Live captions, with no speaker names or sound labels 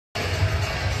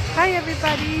Hi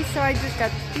everybody, so I just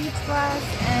got the beach class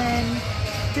and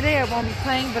today I won't be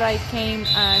playing, but I came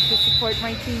to support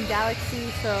my team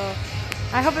Galaxy, so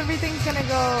I hope everything's gonna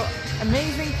go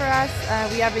amazing for us.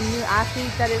 We have a new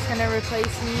athlete that is gonna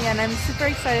replace me and I'm super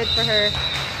excited for her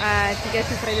to get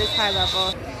to play this high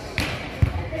level.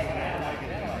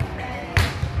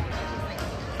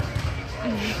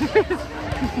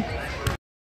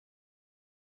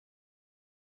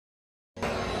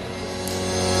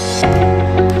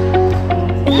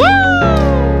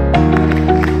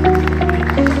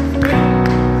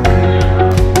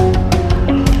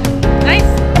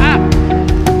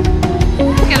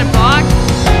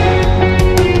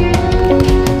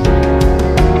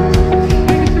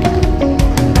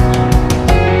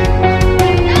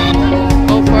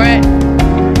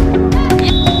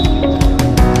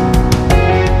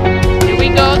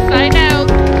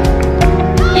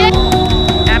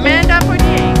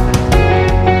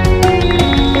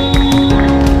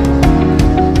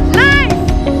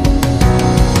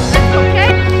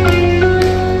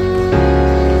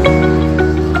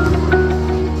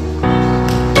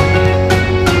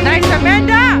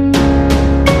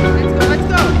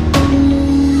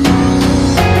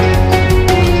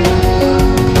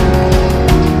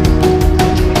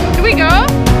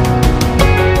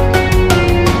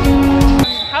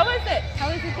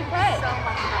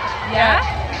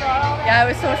 Yeah, it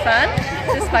was so fun.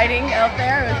 Just fighting out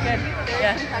there, it was good.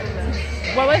 Yeah.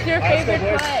 What was your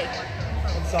favorite play?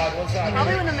 One side.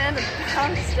 Probably when Amanda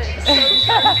bounced it.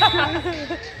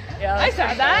 Yeah, I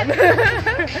saw that.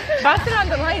 Bounced it on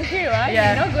the line too, huh?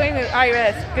 Yeah. You know, going with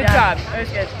Iris. Good Yeah, job. it was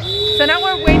good. So now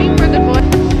we're waiting for the boy.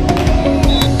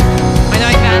 I know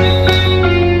I can.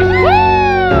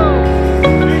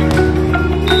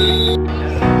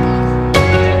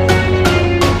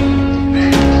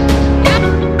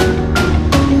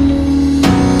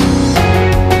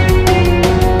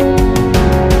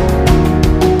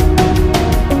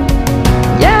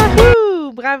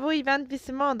 Bravo Yvan et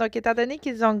Simon. Donc étant donné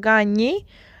qu'ils ont gagné,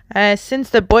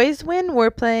 since the boys win, we're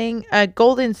playing a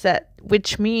golden set,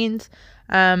 which means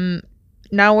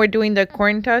now we're doing the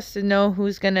coin toss to know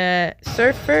who's gonna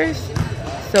serve first.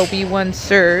 So we won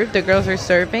serve, the girls are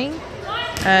serving,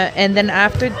 and then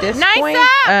after this point,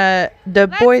 the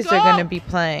boys are gonna be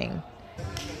playing.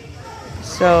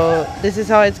 So this is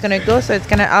how it's gonna go. So it's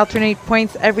gonna alternate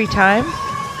points every time,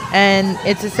 and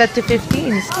it's a set to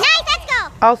 15s.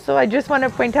 Also, I just want to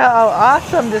point out how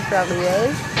awesome this rally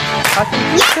is. Awesome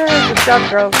teacher. Good job,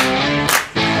 girls.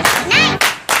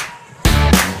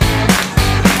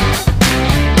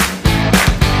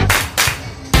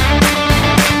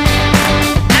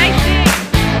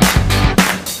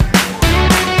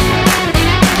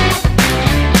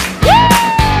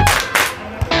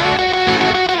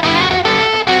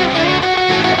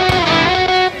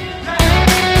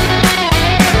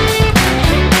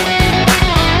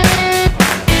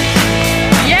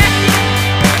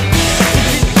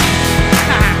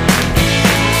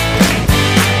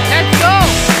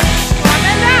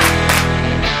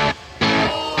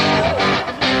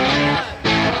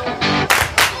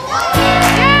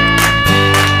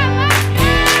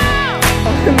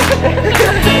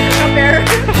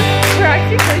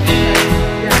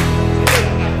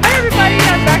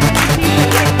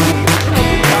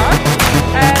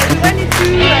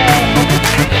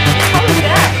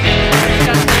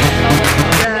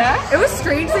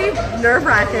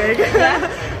 Nerve-wracking. Yeah.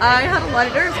 I had a lot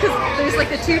of nerves because there's like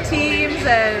the two teams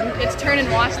and it's turn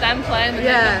and watch them play and then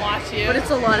them watch you. But it's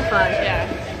a lot of fun. Yeah.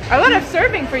 A lot of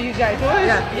serving for you guys.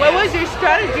 What was your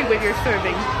strategy with your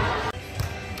serving?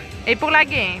 Et pour la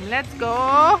game, let's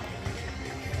go.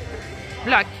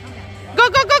 Bloc. Go,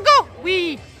 go, go, go.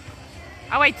 Oui.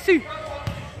 Ah ouais, dessus.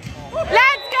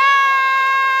 Let's go.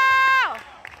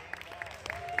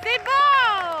 C'est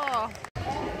bon.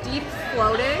 Deep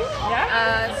floating,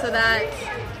 yeah. So that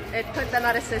it put them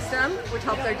out of system, which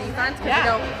helped their defense because they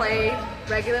don't play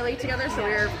regularly together. So we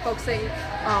were focusing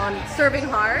on serving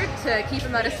hard to keep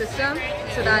them out of system,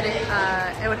 so that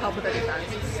it would help with their defense.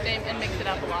 And mix it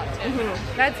up a lot too.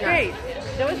 That's great.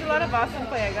 There was a lot of awesome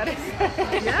play, I gotta say.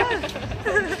 Yeah.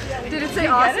 Did it say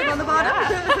awesome on the bottom?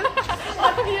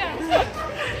 Yeah.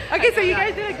 Okay, so you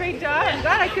guys did a great job. I'm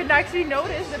glad I couldn't actually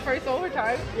notice the first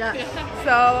overtime. Yeah.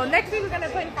 So next week we're gonna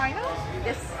play finals.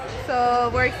 Yes. So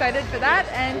we're excited for that,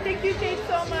 and thank you, Kate,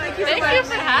 so much. Thank you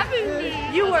for having me.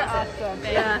 You were awesome.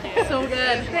 Yeah, so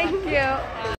good. Thank you.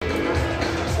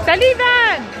 Salut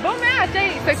Ivan! Bon match!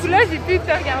 Hey, ce coup-là, j'ai pu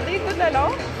te regarder tout le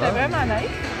long. C'était vraiment nice.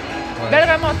 Ouais. Belle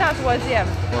remontée en troisième.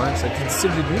 Ouais, ça a été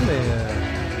difficile au début, mais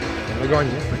on a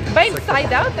gagné. Ben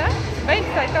side out, hein? Ben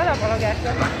excitant la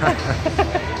prolongation.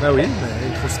 Ben oui, mais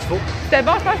il faut ce qu'il faut. C'était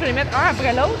bon, je pense que je vais les mettre un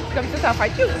après l'autre. Comme ça va faire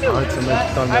Ah, tu vas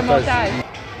mettre dans le un montage. montage.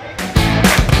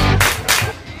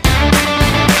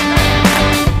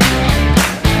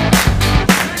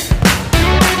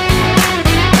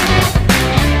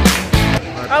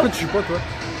 Pourquoi tu joues pas, toi?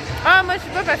 Ah, moi je suis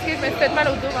pas parce que je me suis fait mal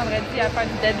au dos vendredi à faire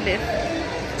du deadlift.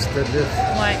 Du deadlift.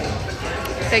 Ouais.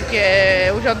 Fait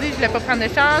que aujourd'hui, je voulais pas prendre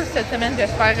de chance. Cette semaine, je vais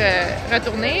se faire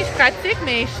retourner. Je pratique,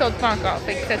 mais je saute pas encore.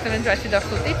 Fait que cette semaine, je vais essayer de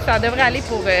sauter. Puis ça devrait aller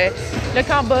pour le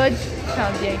Cambodge. Ça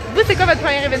s'en vient. Vous, c'est quoi votre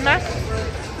premier événement?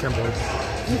 Cambodge.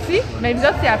 Ici? Mais vous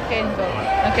autres, c'est après nous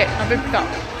autres. OK, un peu plus tard.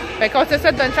 Fait qu'on se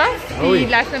souhaite bonne chance. Puis oui.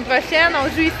 la semaine prochaine, on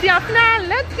joue ici en finale.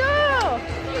 Let's go!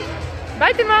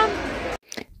 Bye tout le monde!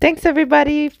 Thanks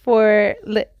everybody for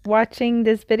watching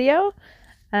this video.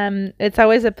 It's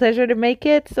always a pleasure to make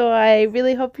it, so I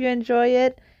really hope you enjoy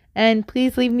it. And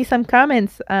please leave me some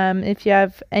comments if you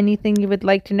have anything you would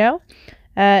like to know.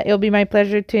 It'll be my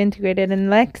pleasure to integrate it in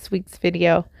next week's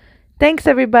video. Thanks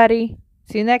everybody.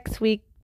 See you next week.